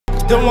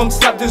Then one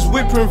slap this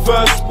whip in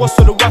reverse. What's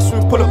all the wax we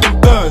pull up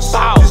and burns?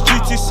 This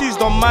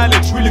GTC's on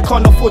mileage, really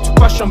can't afford to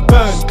crash and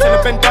burn. Tell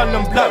her bend down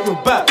and black your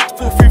back.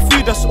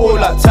 433, that's all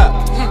like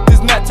tap. This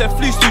night tech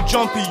fleece too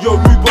jumpy, yo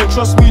Rubo,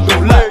 trust me,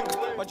 don't like.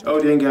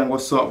 LDN gang,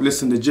 what's up?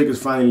 Listen, the jig is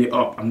finally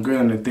up. I'm going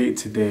on a date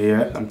today,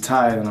 yeah? I'm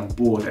tired and I'm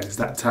bored and it's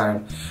that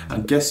time.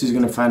 And guess who's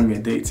gonna find me a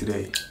date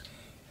today?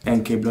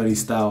 NK Bloody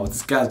Style.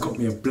 This guy's got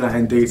me a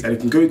blind date and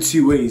it can go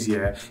two ways,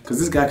 yeah? Because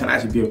this guy can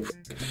actually be a prick.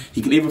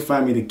 He can either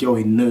find me the girl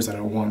he knows that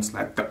I want,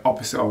 like the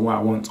opposite of what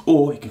I want,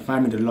 or he can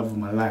find me the love of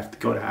my life, the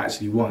girl that I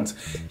actually want.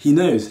 He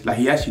knows, like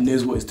he actually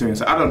knows what he's doing.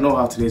 So I don't know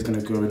how today's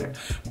gonna go in it.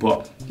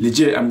 But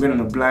legit, I'm going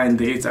on a blind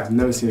date. I've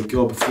never seen a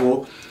girl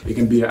before. It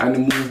can be an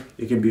animal,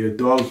 it can be a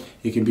dog,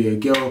 it can be a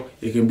girl,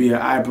 it can be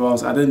her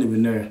eyebrows. I don't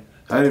even know.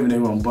 I don't even know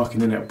who I'm bucking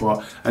in it,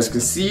 but as you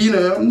can see, you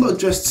know, I'm not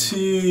dressed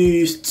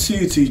too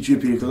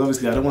drippy because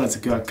obviously I don't want it to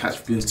go and catch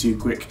feelings too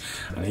quick,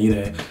 and you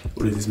know,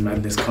 all of this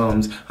madness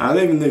comes. And I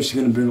don't even know if she's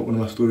gonna bring up one of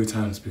my story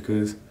times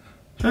because,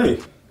 hey,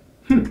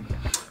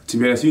 to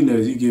be honest, who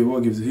knows? Who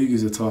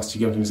gives a task? You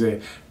get what I'm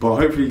saying? But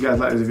hopefully you guys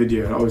like this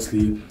video, and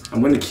obviously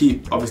I'm gonna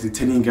keep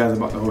telling you guys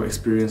about the whole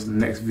experience in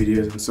the next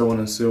videos and so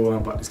on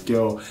about this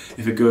girl.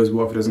 If it goes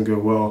well, if it doesn't go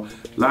well,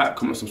 like,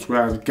 comment,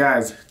 subscribe.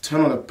 Guys,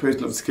 turn on the post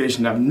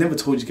notification. I've never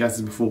told you guys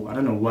this before. I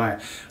don't know why,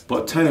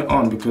 but turn it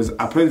on because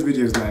I post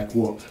videos like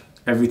what,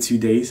 every 2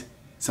 days.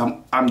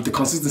 So the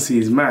consistency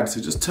is mad. So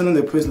just turn on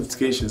the post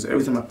notifications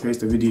every time I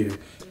post a video.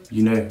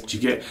 You know, do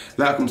you get?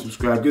 Like, comment,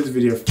 subscribe. Give this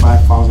video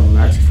 5,000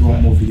 likes if you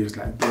want more videos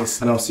like this.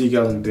 And I'll see you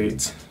guys on the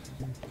date.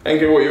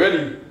 NK, what, you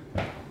ready?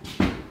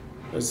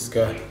 Where's this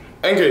guy?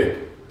 NK,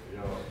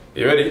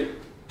 you ready?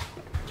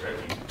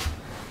 Ready.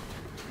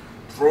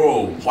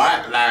 Bro,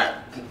 why, like,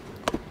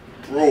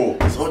 bro,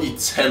 it's only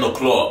 10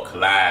 o'clock,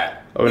 like,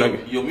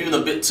 you're moving a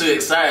bit too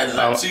excited. It's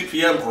like 2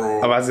 p.m,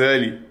 bro. I'm too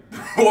early.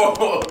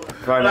 Bro,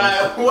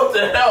 like, what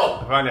the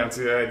hell? Finally, I'm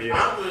too early.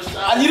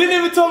 And you didn't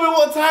even tell me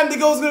what time the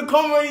girl's gonna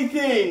come or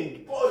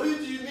anything. Bro, who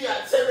do you meet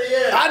at 10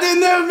 a.m? I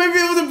didn't know, maybe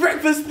it was a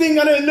breakfast thing,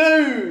 I don't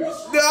know.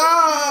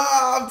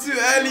 I'm too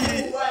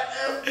early.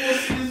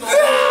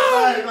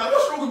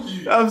 What's wrong with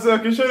you? I'm sorry, I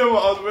can show you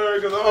what I was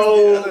wearing.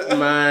 Oh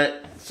my.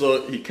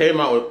 So he came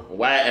out with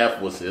white Air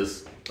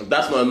Forces. If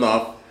that's not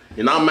enough,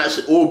 he now matched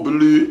it all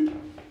blue.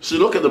 So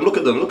look at them. And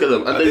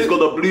then he's got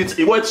the blue.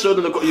 He wanted to show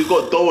them he's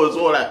got dough as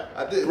well. Like,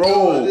 I didn't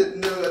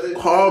know.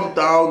 Calm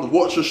down,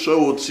 watch a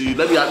show or two.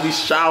 Let me at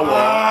least shower.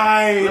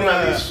 Let me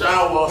at least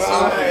shower or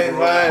something.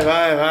 Fine.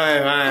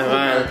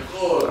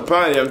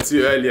 Apparently I'm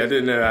too early. I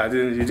didn't know.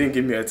 You didn't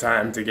give me a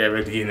time to get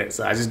ready in it,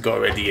 so I just got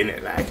ready in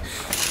it. Like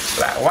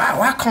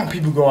why can't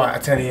people go out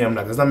at 10 a.m?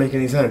 Like, does that make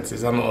any sense?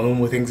 Is that not a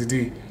normal thing to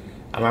do?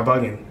 Am I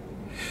bugging?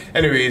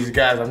 Anyways,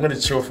 guys, I'm gonna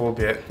chill for a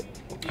bit.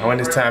 And when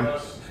it's time,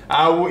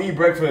 I will eat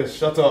breakfast.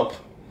 Shut up.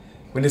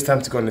 When it's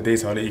time to go on the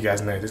date, I'll let you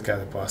guys know. This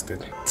guy's a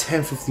bastard.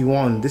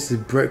 10:51. This is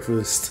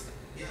breakfast.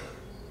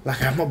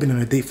 Like, I've not been on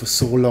a date for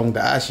so long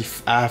that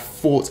I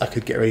thought I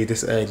could get ready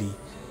this early.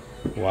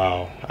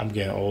 Wow, I'm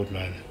getting old,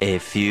 man. A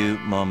few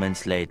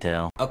moments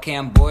later. Okay,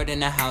 I'm bored in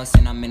the house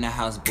and I'm in the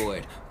house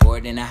bored.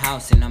 Bored in the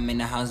house and I'm in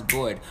the house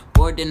bored.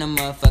 Bored in the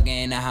motherfucker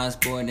in the house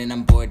bored and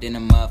I'm bored in the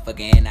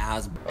motherfucker in the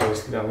house.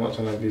 Obviously, I'm not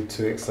trying to be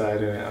too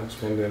excited. I'm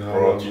just wondering how.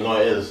 Bro, do you know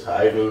what it is?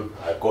 I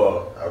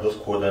just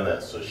called in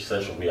it, so she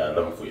said she'll meet at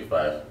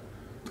 11:45.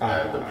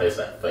 And the place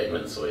like 30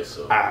 minutes away,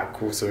 so.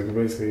 Cool. So we can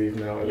basically leave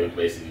now. We can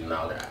basically leave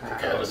now.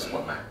 Okay, this is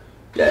what man.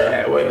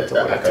 Yeah, wait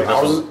until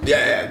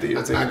do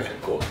your thing.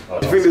 Cool. I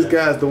think this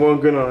guy's the one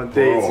going on a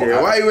date.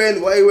 Yeah. Why are you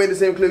wearing the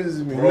same clothes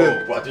as me? Bro,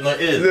 look. what do you know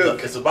it is?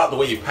 Look. It's about the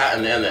way you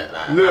pattern it, innit?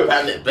 Like, look. I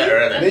patterned it better,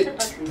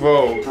 innit?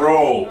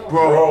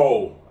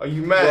 Bro. Are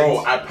you mad?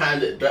 Bro, I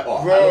patterned it better.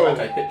 Bro. I look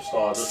like a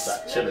hipster, just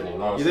like chilling, you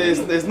know what I'm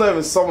saying? There's not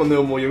even summer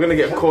no more. You're gonna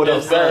get cold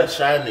outside. It's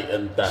better shiny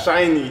and that.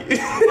 Shiny.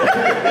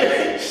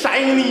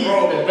 Shiny.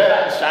 Bro, it's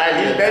better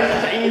shiny. It's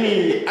better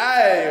shiny.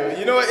 Aye,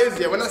 you know what it is?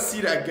 Yeah, when I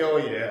see that girl,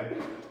 yeah,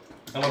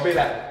 I'm gonna be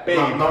like, babe.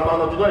 No, you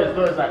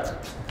know it's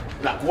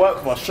like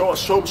work for show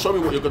me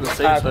what you're gonna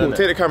say. Cool.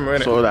 Take the camera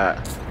in it. So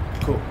that.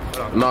 Cool.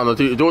 No,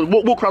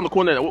 walk around the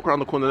corner there. Walk around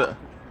the corner there.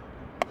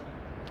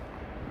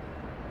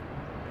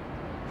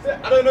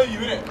 I don't know you,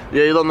 innit?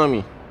 Yeah, you don't know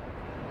me.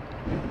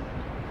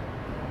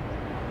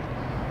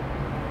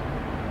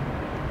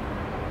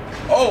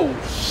 Oh,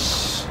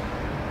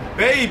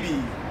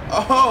 baby.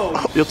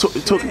 Oh. You're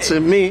talking to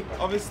me.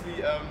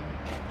 Obviously, I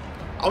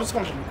was just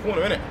coming from the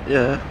corner, innit?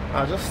 Yeah.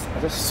 I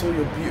just saw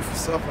your beautiful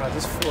stuff, and I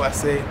just thought I'd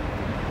say,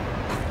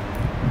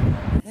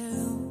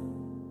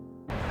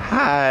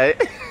 hi.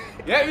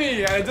 Get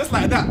me, and just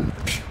like that.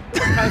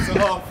 Pants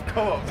are off,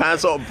 come on.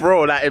 Pants off,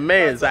 bro, like it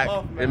means, like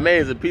it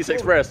means in Peace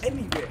Express.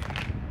 Anywhere.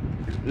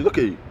 Look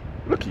at you.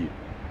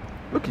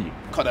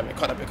 Cut that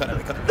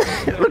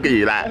bit. Look at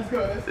you, like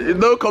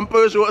no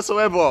composure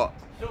whatsoever.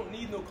 You don't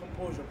need no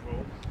composure, bro.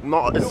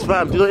 No, it's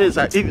fam. Do you know what it is?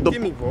 Like, even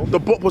the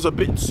bop was a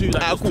bit too,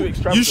 like, too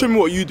extravagant. You show me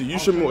what you do. You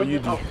show me what you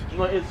do. Do you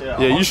know what it is?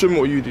 Yeah, you show me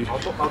what you do. I'll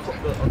top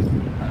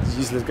the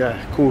Useless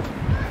guy. Cool.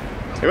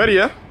 You ready,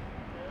 yeah?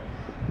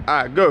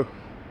 Alright, go.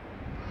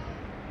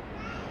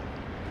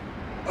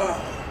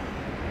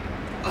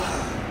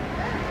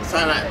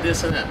 Something like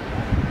this, innit?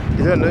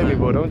 You don't know me,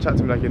 bro. Don't chat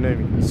to me like you know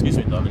me. Excuse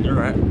me, darling, you're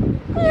right.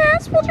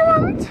 Yes, what do you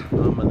want?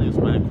 My name's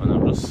Mike, and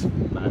I'm just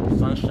like the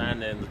sun's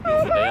shining, it's a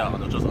beautiful day out,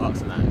 and I'm just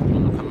asking like, you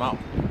wanna come out?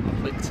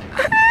 I'm waiting.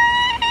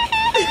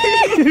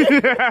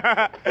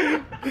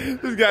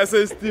 This guy's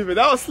so stupid.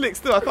 That was slick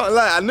still, I can't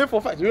lie. I know for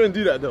a fact you wouldn't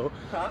do that though.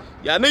 Huh?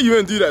 Yeah, I know you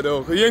wouldn't do that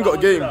though, because you ain't got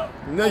a game.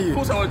 No, you. Of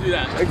course I won't do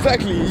that.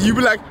 Exactly. You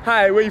be like,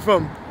 hi, where you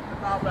from?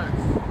 Nah, man.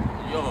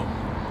 Yo,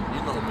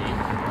 you know me.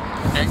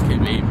 NK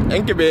baby.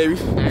 NK baby.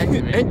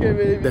 NK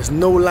baby. There's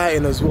no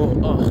lighting as well.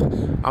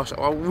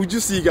 Oh, we'll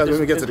just see you guys when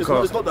we get to the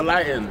car. It's not the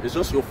lighting, it's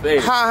just your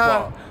face. Ha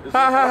ha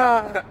ha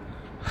ha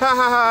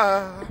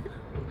ha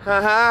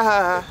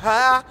ha ha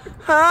ha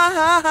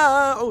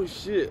ha. Oh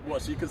shit.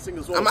 What, so you can sing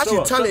as well? I'm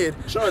actually talented.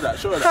 Show her that,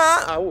 show her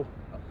that.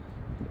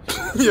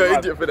 You're an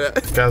idiot for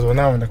that. Guys, we're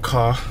now in the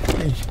car.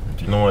 Do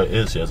you know what it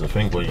is? Yeah, it's a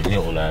thing where you need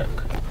to like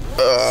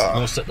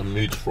you set the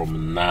mood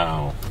from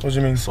now. What do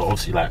you mean? So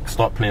obviously like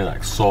start playing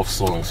like soft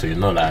songs so you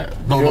know like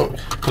no,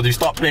 because you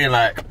start playing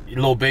like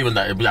Lil Baby and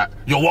that, it'll be like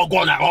yo what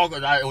going like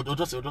it'll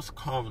just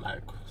come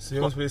like. So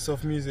you want to play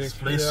soft music?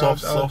 Play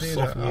soft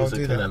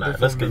music and then like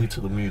let's get you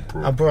to the mood,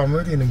 bro. Bro, I'm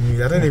already in the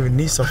mood. I don't even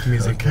need soft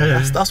music.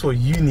 Okay. That's what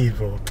you need,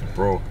 bro.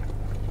 Bro.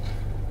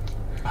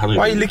 Why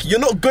are you licking? You're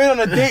not going on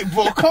a date,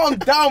 bro. Calm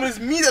down. It's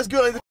me that's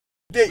going on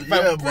a date,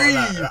 fam. Yeah,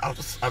 breathe. Like, I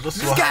just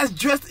this guy's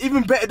dressed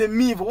even better than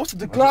me, but what's with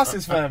the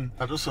glasses, fam?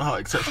 I just saw how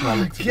exceptional I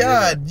look.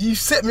 God, you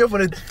set me up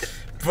on a...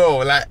 Bro,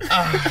 like,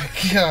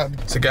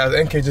 God. So guys,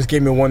 NK just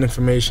gave me one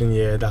information,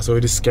 yeah, that's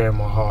already scaring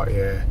my heart,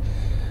 yeah.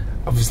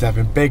 Obviously, I've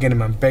been begging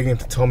him and begging him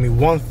to tell me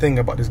one thing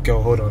about this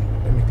girl. Hold on,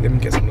 let me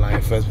get some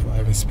light first before I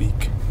even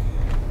speak.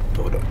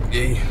 Hold on,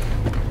 yeah.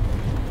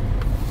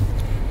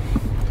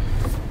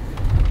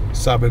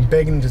 So I've been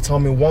begging him to tell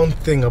me one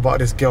thing about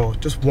this girl,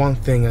 just one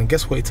thing, and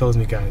guess what he tells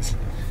me, guys?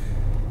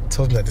 He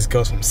tells me that this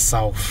girl's from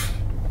South.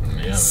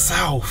 Yeah.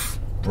 South.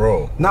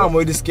 Bro. Now I'm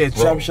already scared.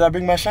 Should I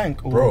bring my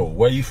shank? Or? Bro,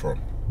 where are you from?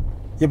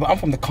 Yeah, but I'm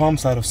from the calm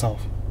side of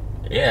South.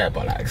 Yeah,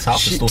 but like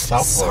South is still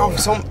South.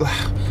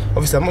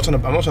 Obviously, I'm not trying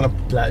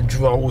to like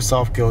draw all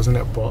South girls in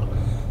it, but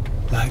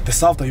like the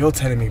South that you're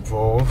telling me,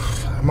 bro,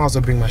 I might as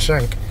well bring my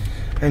shank.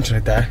 I ain't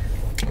trying to die.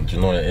 Do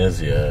you know what it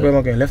is? Yeah. Where am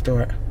I going? Left or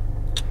right?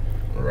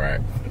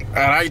 Right.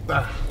 I like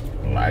that.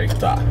 Like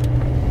that.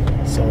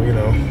 So you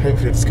know,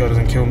 hopefully this girl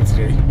doesn't kill me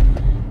today.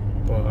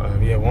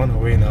 But yeah, one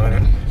away now,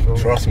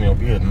 innit? Trust me, it'll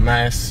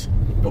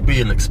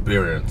be an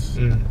experience.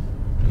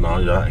 Now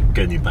you're like,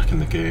 getting you back in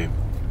the game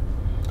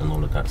and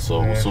all of that.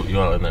 So we'll sort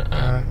you out, innit?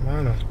 I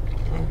know.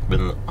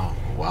 Oh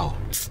wow.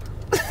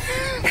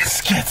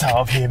 Let's get out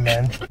of here,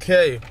 man.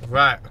 Okay,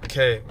 right.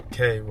 Okay,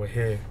 we're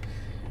here.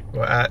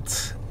 We're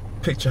at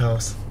Picture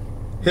House.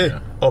 Here.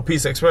 Yeah. Oh,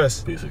 Pizza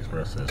Express. Pizza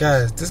Express. Yes.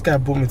 Guys, this guy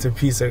brought me to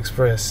Pizza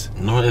Express.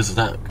 No, it's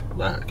that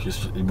like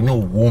it's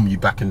warm you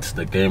back into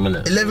the game,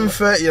 innit?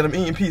 11:30 and I'm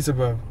eating pizza,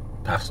 bro.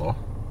 Pasta.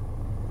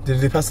 Did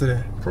they pasta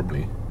there?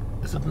 Probably.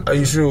 Are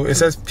you sure? It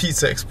says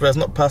Pizza Express,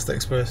 not Pasta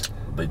Express.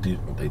 They do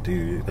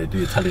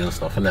Italian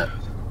stuff, innit?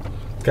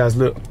 Guys,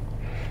 look.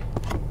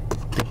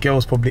 The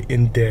girl's probably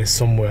in there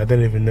somewhere. I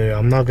don't even know.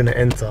 I'm not gonna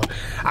enter.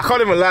 I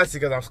can't even lie to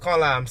you guys. I can't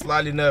lie. I'm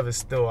slightly nervous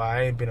still.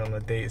 I ain't been on a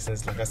date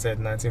since, like I said,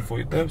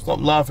 1940. Don't stop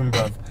laughing,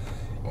 bruv.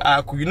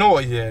 Cool. You know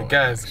what? Yeah,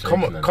 guys,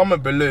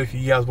 comment below if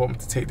you guys want me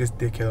to take this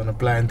dickhead on a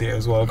blind date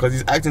as well, because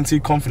he's acting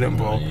too confident,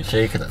 bro. You're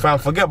shaking it. Fam,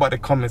 forget about the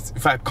comments. In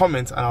fact,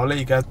 comment and I'll let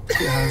you guys put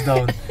your hands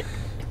down.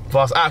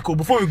 But cool.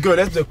 Before we go,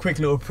 let's do a quick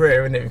little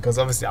prayer, innit? Because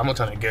obviously I'm not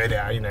trying to go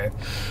there, you know.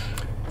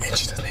 In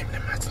Jesus' name, in the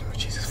mighty name of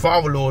Jesus.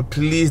 Father Lord,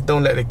 please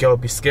don't let the girl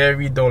be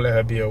scary. Don't let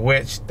her be a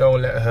witch.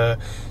 Don't let her,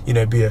 you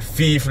know, be a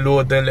thief,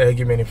 Lord. Don't let her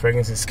give me any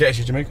pregnancy. Scared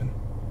she's Jamaican?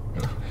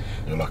 No,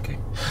 you're lucky.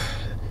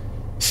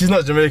 She's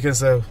not Jamaican,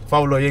 so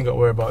Father Lord, you ain't got to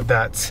worry about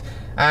that.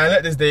 And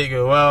let this day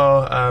go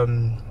well.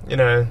 You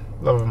know,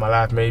 love of my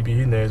life, maybe.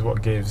 Who knows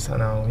what gives?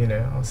 And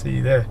I'll see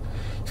you there.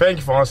 Thank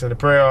you for answering the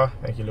prayer.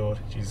 Thank you, Lord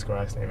Jesus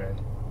Christ. Amen.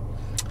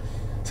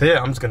 So yeah,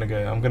 I'm just gonna go.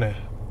 I'm gonna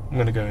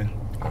go in.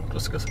 I'm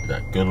just gonna say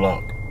that. Good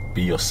luck.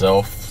 Be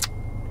yourself,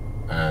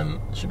 and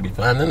it should be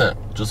fine, innit?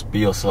 Just be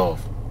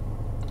yourself.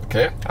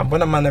 Okay?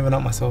 When am I never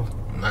not myself?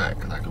 Nah,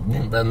 like I'm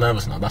being very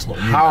nervous now. That's not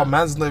you. How?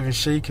 Man's not even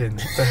shaking.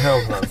 What the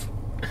hell, bro?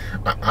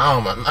 What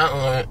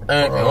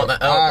the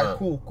hell?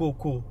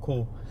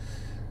 Cool.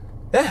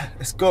 Yeah,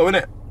 let's go,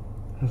 innit?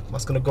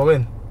 That's gonna go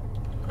in.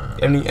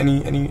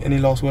 Any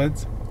last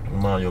words?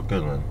 No, you're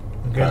good, man.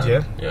 Good,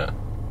 yeah? Yeah.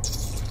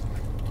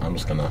 I'm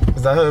just gonna...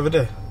 Is that her over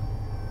there?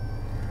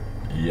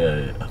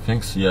 Yeah, I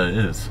think so. Yeah,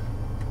 it is.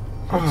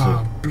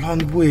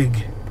 Blonde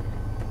wig.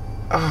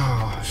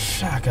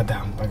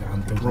 Shagadam.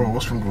 Bro,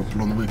 what's wrong with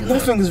blonde wig?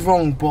 Nothing is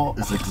wrong, but...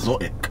 It's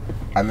exotic.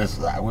 And it's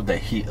like with the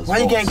heat as well. Why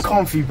are you getting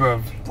comfy,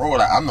 bro? Bro,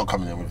 like, I'm not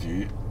coming in with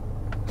you.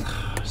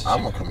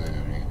 I'm not coming in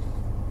with you.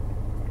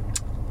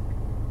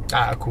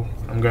 Cool.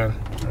 I'm going.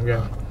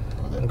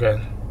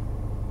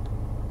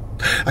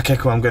 Okay,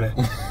 cool, I'm going.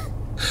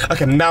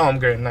 Okay, now I'm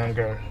going.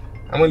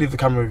 I'm gonna leave the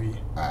camera with you.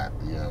 Alright,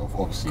 yeah,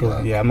 obviously.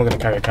 Cool. Yeah, I'm not gonna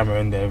carry a camera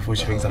in there before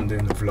she thinks I'm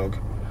doing the vlog.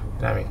 You know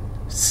what I mean?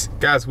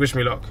 Guys, wish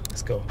me luck.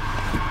 Let's go.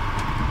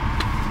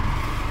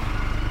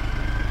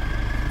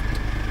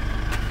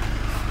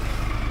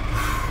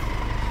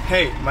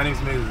 Hey, my name's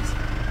Moses.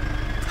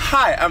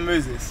 Hi, I'm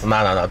Moses.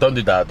 Nah, don't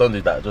do that. Don't do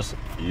that. Just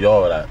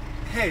yo, like.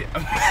 Hey,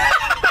 I'm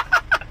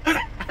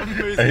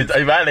Moses. Are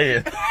you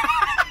violating?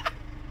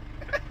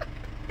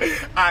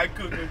 Alright,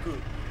 cool.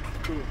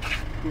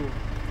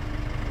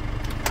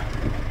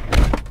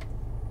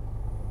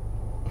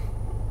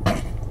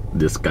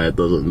 This guy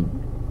doesn't.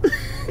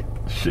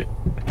 Shit.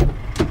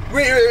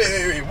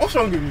 Wait. What's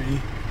wrong with me?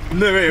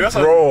 No, wait. What's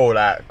wrong? Bro,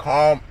 like,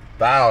 calm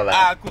down. Like.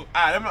 Alright, cool.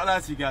 Alright, let me not lie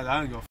to you guys.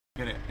 I don't give a f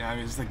in it. Yeah, I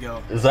mean, it's just a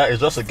girl. It's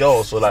just a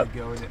girl, so like, a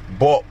girl, isn't it?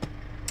 bop.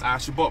 I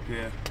should bop,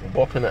 yeah.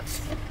 Bopping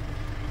it.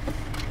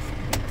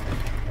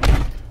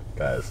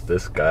 Guys,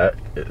 this guy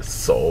is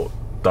so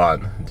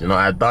done. Do you know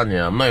what I done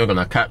here? I'm not even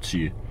gonna catch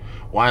you.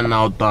 Why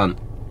now done?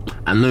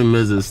 I know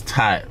Mrs.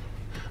 type.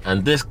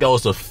 And this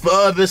girl's the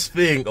furthest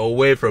thing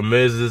away from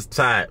Mrs.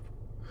 type.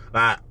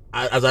 Like,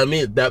 as I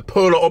mean, they're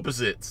polar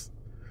opposites.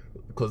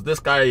 Because this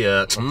guy,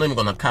 yeah, I'm not even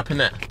gonna cap in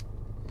it.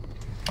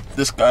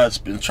 This guy's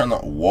been trying to,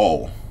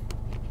 whoa.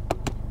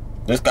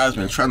 This guy's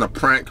been trying to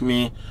prank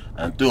me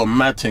and do a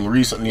mad thing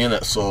recently,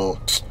 innit? So,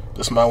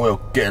 this is my way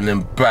of getting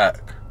him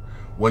back.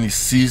 When he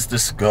sees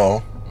this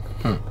girl,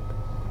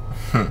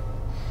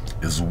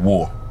 it's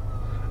war.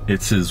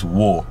 It is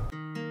war.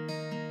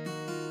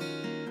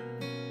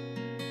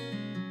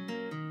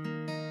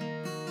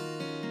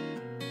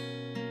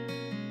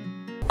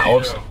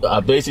 I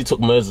basically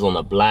took Moses on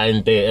a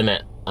blind date,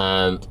 innit?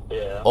 And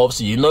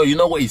obviously, you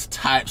know what his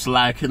type's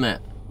like, innit?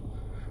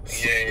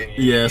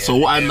 Yeah. So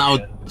what I now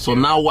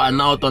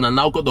done, I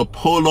now got the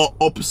polar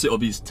opposite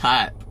of his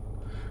type.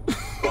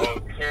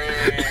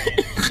 Okay.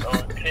 It's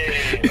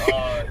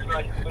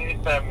like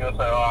FaceTime me or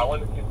something. I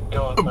want to see the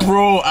girl.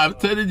 Bro, I'm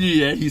telling you,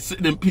 yeah, he's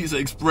sitting in Pizza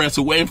Express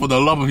waiting for the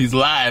love of his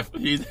life.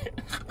 He's. No,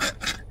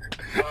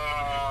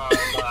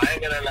 I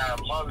ain't gonna lie.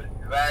 Mom is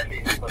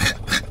valid for that.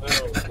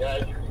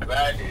 Dad is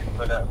valid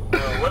for that.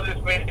 What is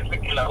this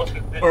looking like? What's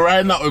this?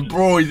 Right now,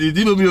 bro, he's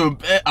even moving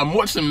bare. I'm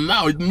watching him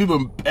now. He's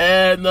moving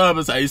bare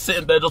nervous. Like, he's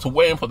sitting there just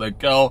waiting for the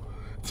girl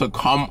to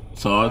come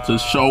to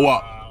show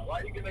up.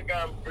 Why are you gonna go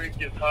and break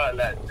his heart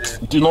like this?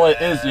 Do you know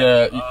what it is?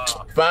 Yeah,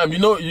 fam. You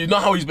know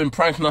how he's been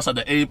pranking us at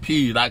the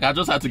AP. Like, I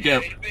just had to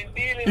get. He's been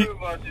dealing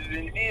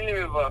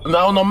with us.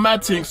 Now on a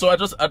mad thing, so I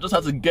just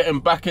had to get him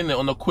back in it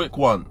on a quick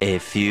one. A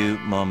few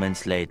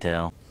moments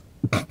later.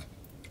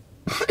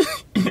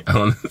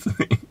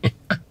 Honestly.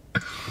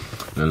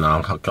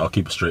 No, I'll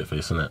keep a straight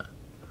face, innit?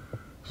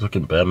 He's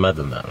looking bare mad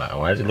in that. Like,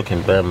 why is he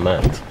looking bare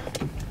mad?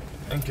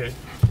 NK.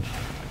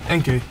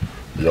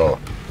 Yo.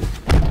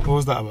 What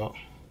was that about?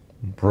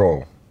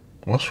 Bro,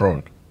 what's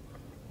wrong?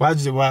 Why'd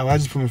you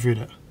put me through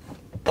that?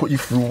 Put you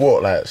through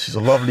what? Like, she's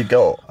a lovely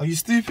girl. Are you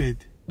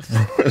stupid?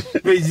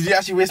 Wait, did you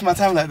actually waste my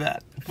time like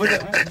that?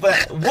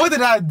 But what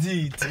did I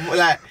do?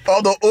 Like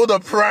all the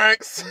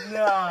pranks.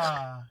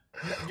 Nah.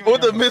 All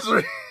the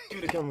misery. Give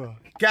me the camera.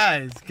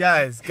 Guys.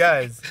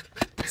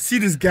 See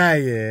this guy,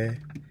 yeah?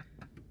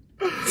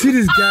 He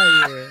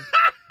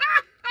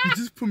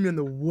just put me on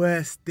the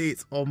worst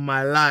dates of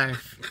my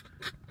life.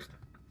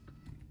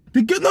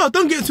 The girl, no,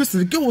 don't get it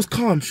twisted. The girl was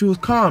calm. She was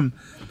calm.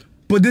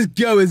 But this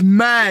girl is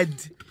mad.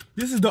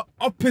 This is the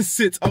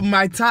opposite of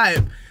my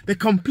type. The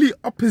complete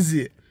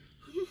opposite.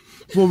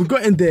 Well, we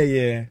got in there,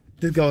 yeah.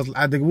 This girl was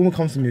like, the woman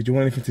comes to me, do you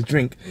want anything to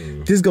drink?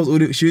 This girl's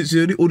she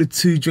already ordered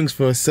 2 drinks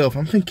for herself.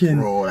 I'm thinking,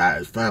 bro,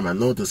 like, fam, I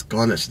know this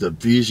girl, she's a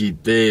bougie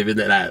babe,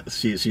 innit? Like,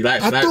 she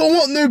likes. I don't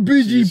want no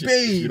bougie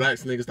babe. She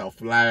likes niggas that'll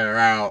fly her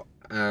out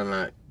and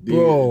like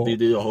do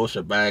the whole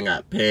shebang,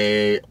 like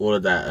pay, all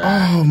of that.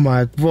 Oh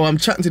my, bro, I'm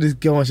chatting to this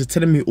girl and she's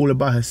telling me all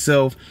about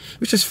herself,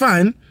 which is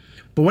fine.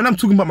 But when I'm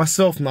talking about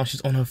myself now,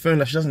 she's on her phone,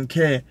 like she doesn't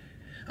care.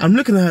 I'm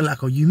looking at her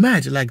like, are you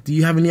mad? Like, do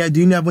you only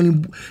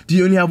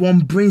have one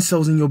brain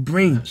cells in your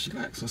brain? She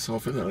likes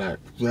herself, innit?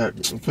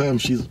 Like, fam,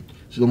 she's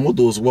a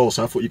model as well,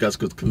 so I thought you guys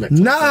could connect.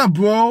 Nah,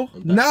 bro.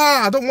 Nah,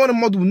 I don't want a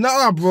model.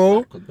 Nah,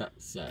 bro.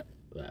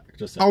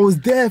 I was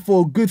there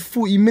for a good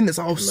 40 minutes.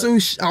 I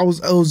was I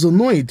was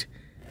annoyed.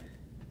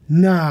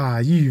 Nah,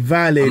 you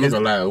violated. I'm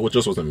not gonna lie, it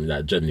just wasn't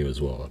that genuine as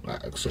well.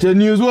 Like, so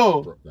genuine as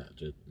well?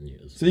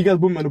 So you guys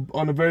put me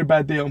on a very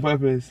bad day on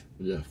purpose?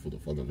 Yeah, for the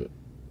fun of it.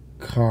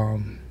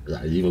 Calm.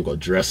 Like, you even got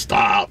dressed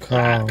up.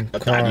 Calm.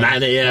 At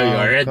 9 AM,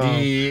 you're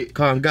ready.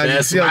 Calm, guys.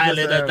 They're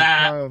smiling at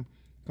that. Calm.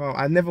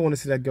 I never want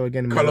to see that girl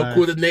again in my life. Color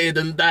coordinated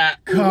and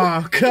that.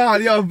 Calm.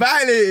 You're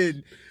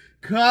violated.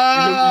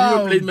 Calm. You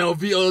even played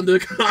Melville on the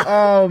car.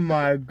 Oh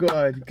my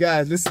god.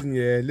 Guys, listen,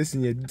 yeah.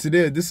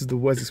 Today, this is the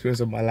worst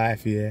experience of my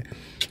life, yeah.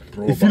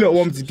 Bro, if you don't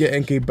want me to get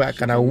NK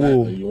back, and I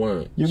will. You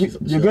won't.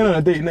 You're going on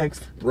a date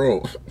next.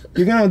 Bro.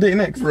 You're going on a date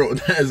next. Bro,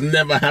 that has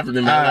never happened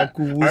in my life.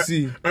 Cool, we'll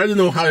see. I already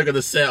know how you're going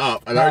to set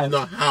up, and I already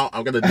know how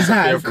I'm going to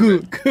disappear from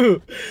it.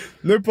 Cool.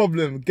 No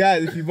problem.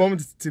 Guys, if you want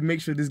me to make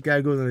sure this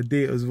guy goes on a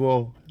date as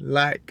well,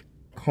 like,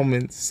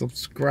 comment,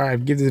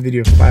 subscribe, give this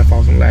video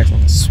 5,000 likes,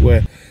 I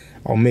swear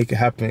I'll make it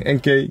happen.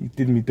 NK, you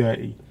did me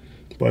dirty.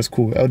 But it's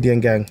cool.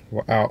 LDN gang,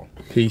 we're out.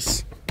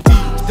 Peace.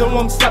 Then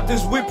one slap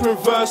this whip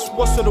reverse.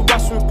 What's on the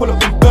wax when we pull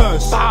up and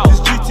burst? This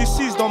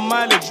GTC's done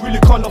mileage, really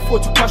can't can't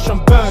afford to crash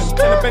and burn.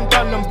 Tell her bend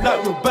down and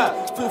black your back.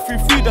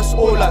 433, that's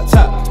all like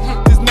tap.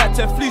 This night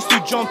 10 fleece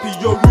too jumpy,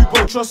 yo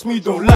Rubo, trust me, don't lie.